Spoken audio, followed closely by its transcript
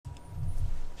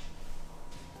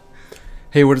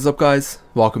Hey, what is up guys?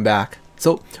 Welcome back.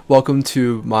 So, welcome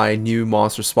to my new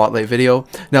monster spotlight video.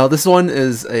 Now this one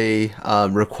is a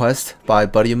request by a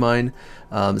buddy of mine,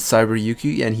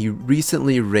 Cyberyuki, and he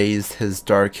recently raised his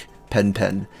dark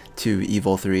PENPEN to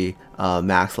Evo 3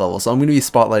 max level. So I'm going to be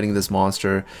spotlighting this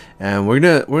monster, and we're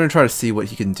gonna try to see what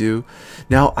he can do.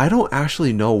 Now I don't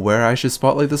actually know where I should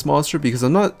spotlight this monster because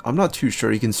I'm not too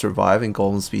sure he can survive in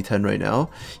golden speed 10 right now.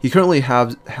 He currently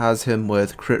has him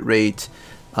with crit rate,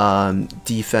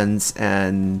 defense,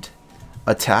 and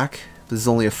attack. This is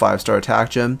only a 5-star attack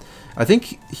gem. I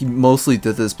think he mostly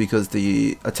did this because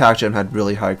the attack gem had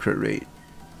really high crit rate,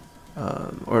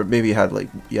 or maybe it had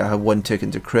had one tick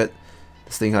into crit.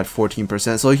 This thing had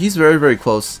 14%, so he's very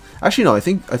close. Actually no, I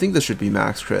think this should be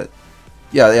max crit.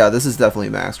 Yeah, this is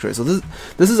definitely max crit. So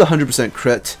this is 100%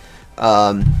 crit,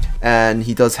 and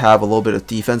he does have a little bit of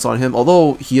defense on him,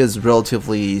 although he is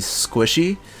relatively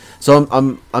squishy. So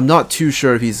I'm not too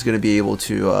sure if he's going to be able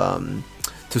to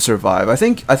survive. I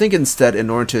think instead,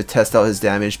 in order to test out his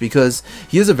damage, because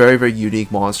he is a very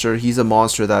unique monster. He's a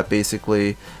monster that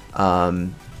basically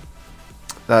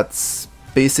that's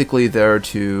basically there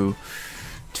to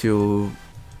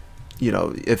you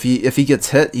know, if he gets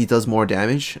hit, he does more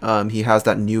damage. He has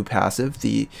that new passive,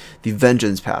 the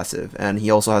vengeance passive, and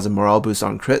he also has a morale boost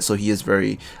on crit, so he is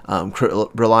very crit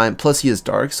reliant. Plus he is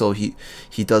dark, so he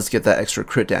does get that extra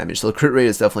crit damage. So the crit rate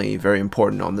is definitely very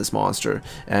important on this monster,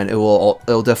 and it'll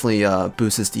definitely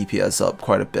boost his DPS up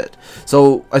quite a bit.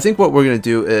 So I think what we're gonna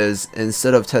do is,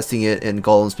 instead of testing it in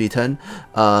golden speed 10,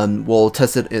 we'll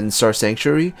test it in Star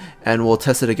Sanctuary, and we'll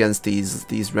test it against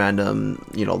these random,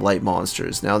 you know, light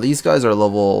monsters. Now these guys are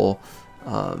level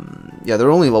yeah,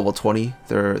 they're only level 20.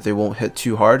 They won't hit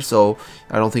too hard, so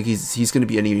I don't think he's going to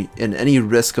be in any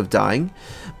risk of dying.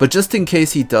 But just in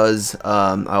case he does,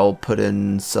 I'll put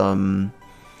in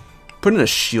a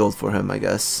shield for him, I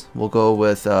guess. We'll go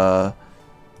with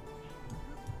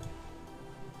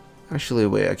actually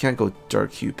wait, I can't go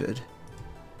Dark Cupid.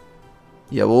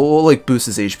 Yeah, we'll like boost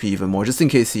his HP even more, just in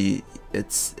case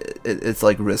it's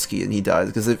like risky and he dies,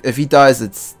 because if he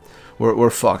dies, we're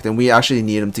fucked, and we actually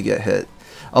need him to get hit.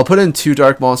 I'll put in 2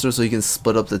 dark monsters so he can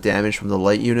split up the damage from the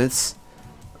light units.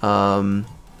 Actually,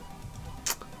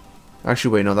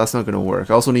 wait, no, that's not going to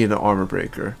work. I also need an armor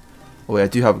breaker. Oh wait, I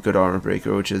do have a good armor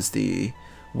breaker, which is the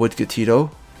Wood Gatito.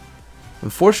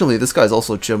 Unfortunately, this guy's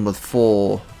also gemmed with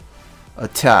full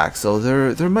attack, so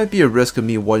there might be a risk of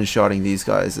me one-shotting these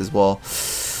guys as well.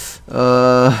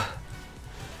 I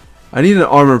need an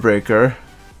armor breaker,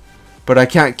 but I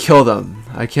can't kill them.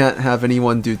 I can't have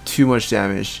anyone do too much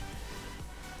damage.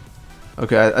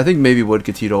 Okay, I think maybe Wood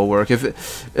Gatito will work.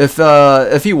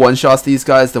 If he one-shots these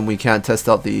guys, then we can't test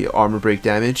out the armor break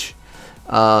damage.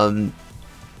 And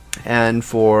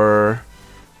for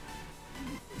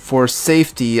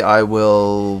safety, I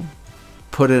will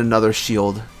put in another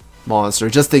shield monster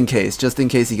just in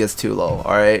case he gets too low.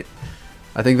 All right,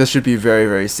 I think this should be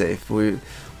very safe. We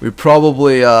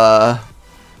probably he's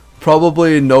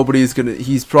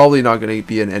probably not gonna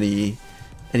be in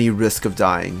any risk of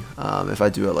dying if I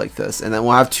do it like this, and then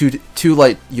we'll have two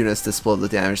light units to split the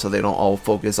damage so they don't all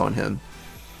focus on him.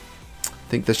 I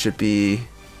think this should be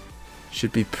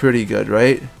pretty good,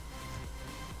 right?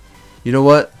 You know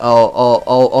what?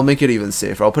 I'll make it even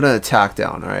safer. I'll put an attack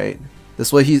down. All right.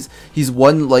 This way he's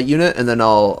one light unit, and then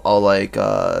I'll like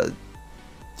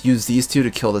use these 2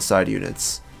 to kill the side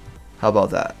units. How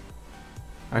about that?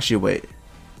 Actually, wait.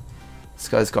 This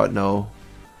guy's got no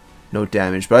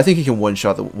damage, but I think he can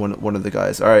one-shot one of the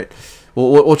guys. All right,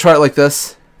 we'll try it like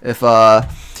this. If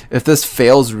this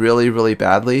fails really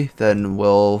badly, then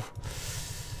we'll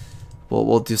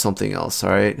do something else.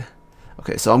 All right.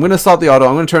 Okay, so I'm gonna stop the auto.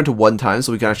 I'm gonna turn to 1 time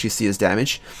so we can actually see his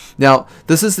damage. Now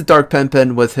this is the dark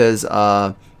PENPEN with his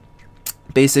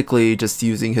basically just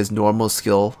using his normal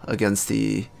skill against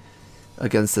this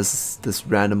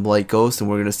random light ghost, and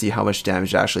we're gonna see how much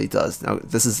damage it actually does. Now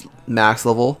this is max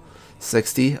level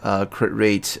 60, crit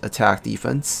rate, attack,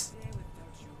 defense.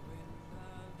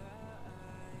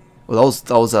 Well,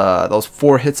 that was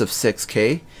 4 hits of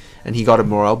 6k, and he got a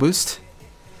morale boost.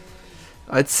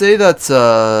 I'd say that's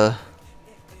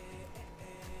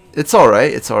it's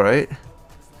alright. It's alright.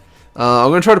 I'm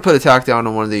gonna try to put attack down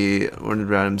on one of the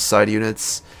random side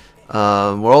units.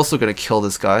 We're also gonna kill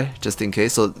this guy just in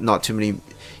case, so not too many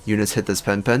units hit this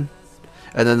PENPEN,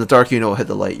 and then the dark unit will hit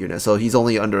the light unit, so he's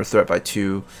only under threat by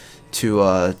two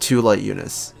light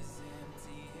units.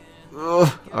 All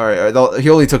right, he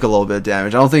only took a little bit of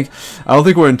damage. I don't think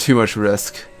we're in too much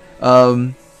risk.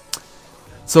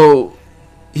 So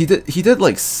he did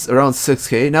like around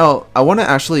 6k. Now I want to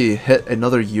actually hit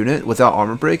another unit without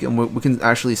armor break, and we can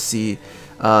actually see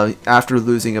after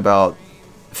losing about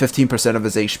 15% of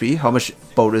his HP how much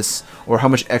bonus or how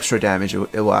much extra damage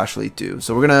it will actually do.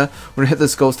 So we're gonna hit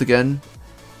this ghost again.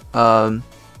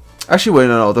 Actually, wait,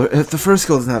 no, the first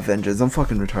skill doesn't have vengeance. I'm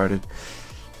fucking retarded.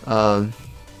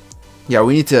 Yeah,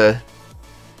 we need to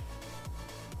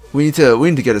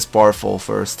get his bar full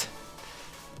first.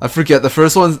 I forget the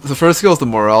first skill is the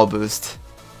morale boost.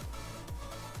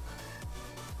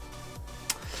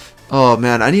 Oh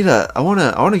man, I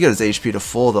wanna get his HP to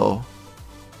full though,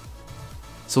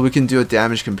 so we can do a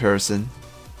damage comparison.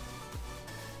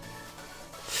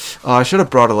 Oh, I should have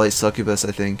brought a light succubus,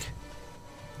 I think.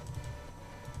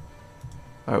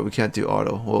 Alright, we can't do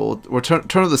auto. We'll turn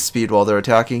up the speed while they're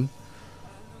attacking.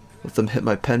 Let them hit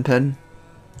my PENPEN.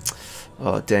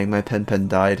 Oh dang, my PENPEN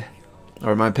died.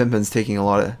 Or my PENPEN's taking a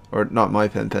lot of, or not my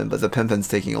PENPEN, but the PENPEN's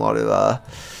taking a lot of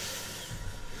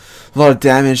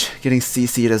damage, getting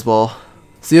CC'd as well.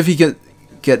 See if he can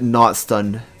get not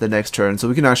stunned the next turn, so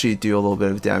we can actually do a little bit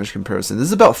of damage comparison. This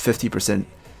is about 50%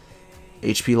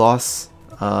 HP loss.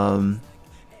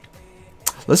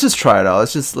 Let's just try it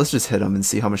out. Let's just hit him and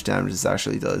see how much damage this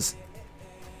actually does.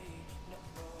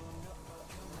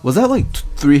 Was that like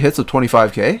 3 hits of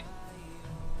 25k?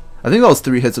 I think that was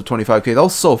 3 hits of 25k. That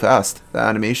was so fast, that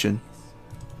animation.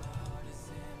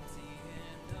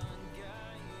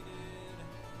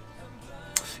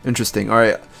 Interesting. All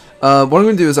right. What I'm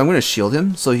going to do is I'm going to shield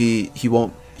him so he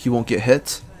won't get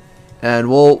hit, and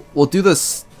we'll do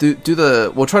this.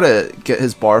 We'll try to get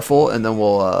his bar full, and then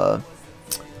we'll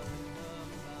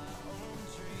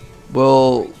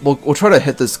try to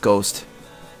hit this ghost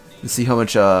and see how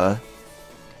much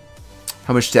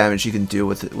damage he can do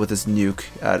with his nuke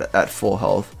at full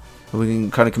health. And we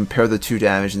can kind of compare the two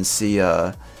damage and see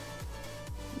the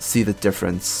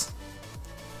difference.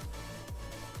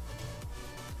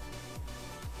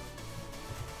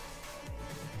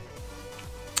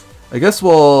 I guess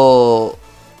we'll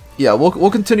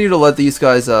continue to let these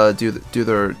guys do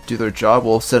their job.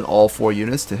 We'll send all 4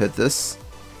 units to hit this.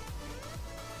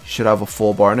 Should have a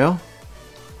full bar now.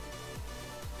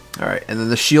 Alright, and then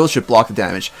the shield should block the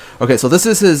damage. Okay, so this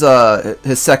is his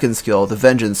second skill, the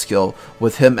Vengeance skill,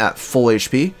 with him at full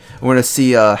HP. And we're going to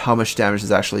see how much damage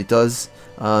this actually does.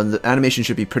 The animation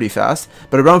should be pretty fast,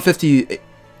 but around 50%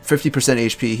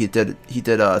 HP, he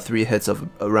did 3 hits of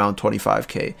around 25k.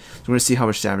 So we're going to see how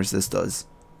much damage this does.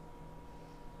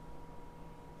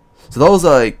 So that was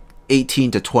like 18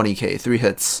 to 20k, 3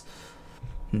 hits.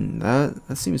 That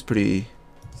seems pretty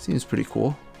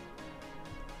cool.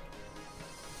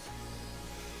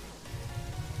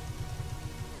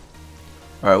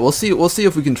 All right, we'll see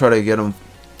if we can try to get him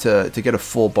to get a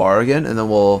full bar again, and then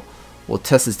we'll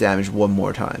test his damage one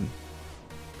more time.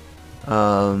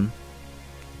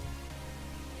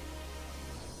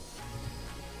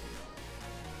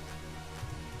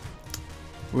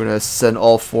 We're gonna send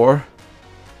all 4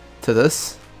 to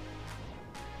this.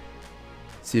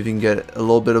 See if we can get a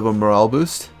little bit of a morale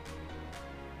boost.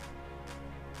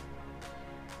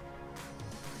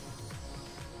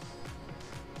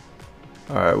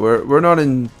 Alright, we're not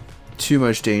in too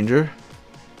much danger.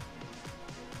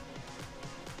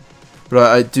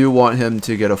 But I do want him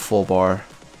to get a full bar.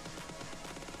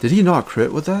 Did he not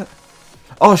crit with that?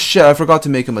 Oh shit, I forgot to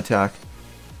make him attack.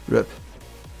 Rip.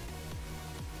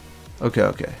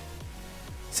 Okay.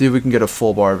 See if we can get a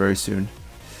full bar very soon.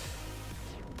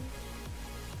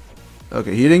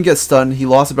 Okay, he didn't get stunned. He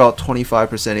lost about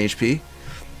 25%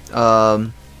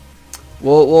 HP.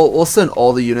 We'll send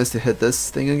all the units to hit this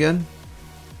thing again.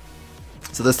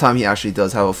 So this time he actually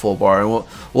does have a full bar, and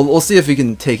we'll see if he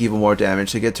can take even more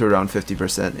damage to get to around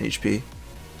 50% HP.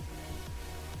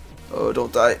 Oh,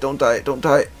 don't die.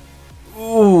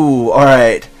 Ooh,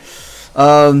 alright.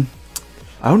 I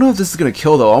don't know if this is gonna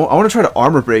kill though. I want to try to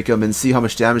armor break him and see how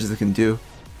much damage this can do.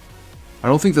 I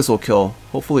don't think this will kill.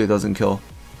 Hopefully it doesn't kill.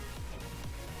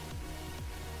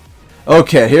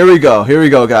 Okay, here we go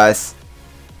guys.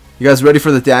 You guys ready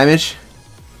for the damage?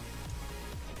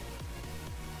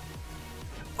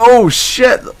 Oh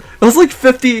shit! It was like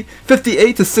 58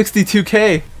 to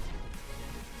 62k.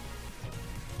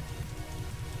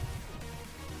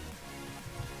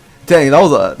 Dang, that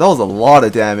was a lot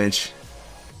of damage.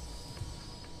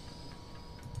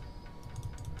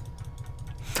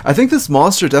 I think this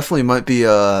monster definitely might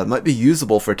be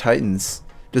usable for Titans,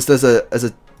 just as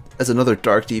another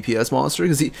dark DPS monster,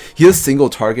 because he is single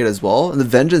target as well, and the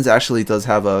Vengeance actually does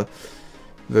have a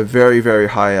very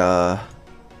high.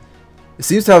 It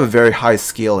seems to have a very high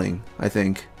scaling, I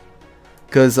think,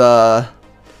 because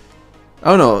I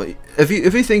don't know. If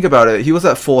you think about it, he was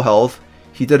at full health.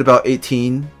 He did about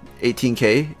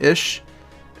 18k ish,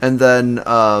 and then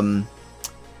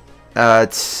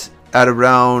at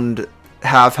around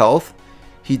half health,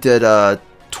 he did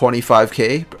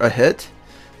 25k a hit.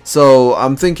 So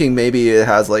I'm thinking maybe it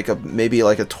has like a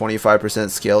 25%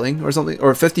 scaling or something,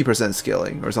 or 50%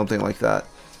 scaling or something like that,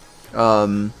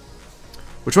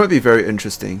 which might be very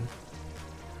interesting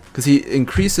because he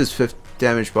increases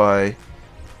damage by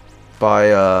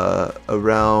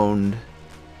around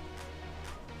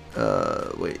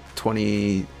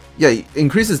 20. Yeah, he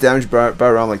increases damage by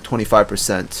around like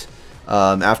 25%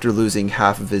 after losing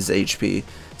half of his HP.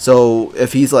 So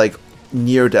if he's like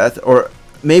near death, or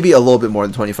maybe a little bit more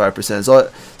than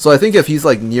 25%. So I think if he's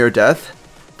like near death,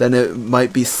 then it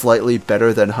might be slightly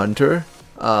better than Hunter.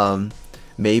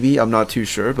 Maybe, I'm not too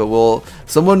sure, but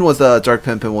someone with a Dark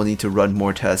PENPEN will need to run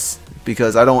more tests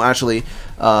because I don't actually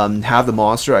have the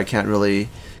monster. I can't really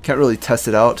test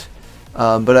it out.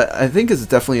 But I think it's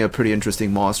definitely a pretty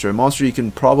interesting monster. A monster you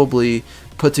can probably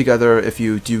put together if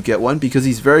you do get one, because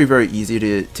he's very, very easy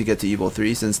to get to Evo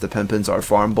 3 since the PENPENs are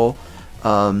farmable.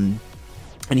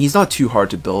 And he's not too hard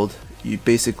to build. You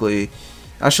basically,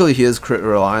 actually he is crit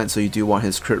reliant, so you do want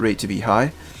his crit rate to be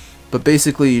high. But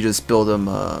basically you just build him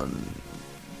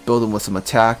with some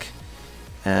attack,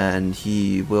 and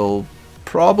he will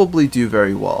probably do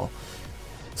very well.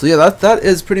 So yeah, that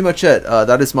is pretty much it.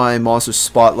 That is my monster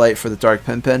spotlight for the Dark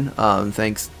PENPEN.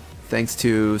 Thanks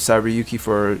to Cyberyuki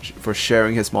for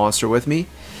sharing his monster with me.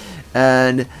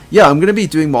 And yeah, I'm gonna be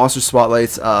doing monster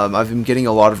spotlights. I've been getting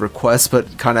a lot of requests,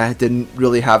 but kind of didn't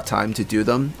really have time to do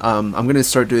them. I'm gonna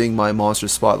start doing my monster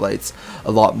spotlights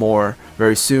a lot more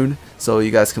very soon, so you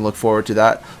guys can look forward to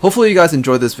that. Hopefully you guys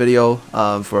enjoyed this video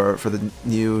for the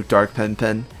new Dark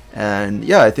PENPEN. And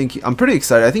yeah, I think I'm pretty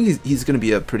excited. I think he's gonna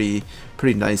be a pretty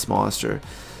nice monster.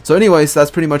 So anyways,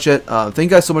 that's pretty much it. Thank you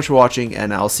guys so much for watching,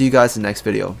 and I'll see you guys in the next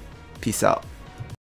video. Peace out.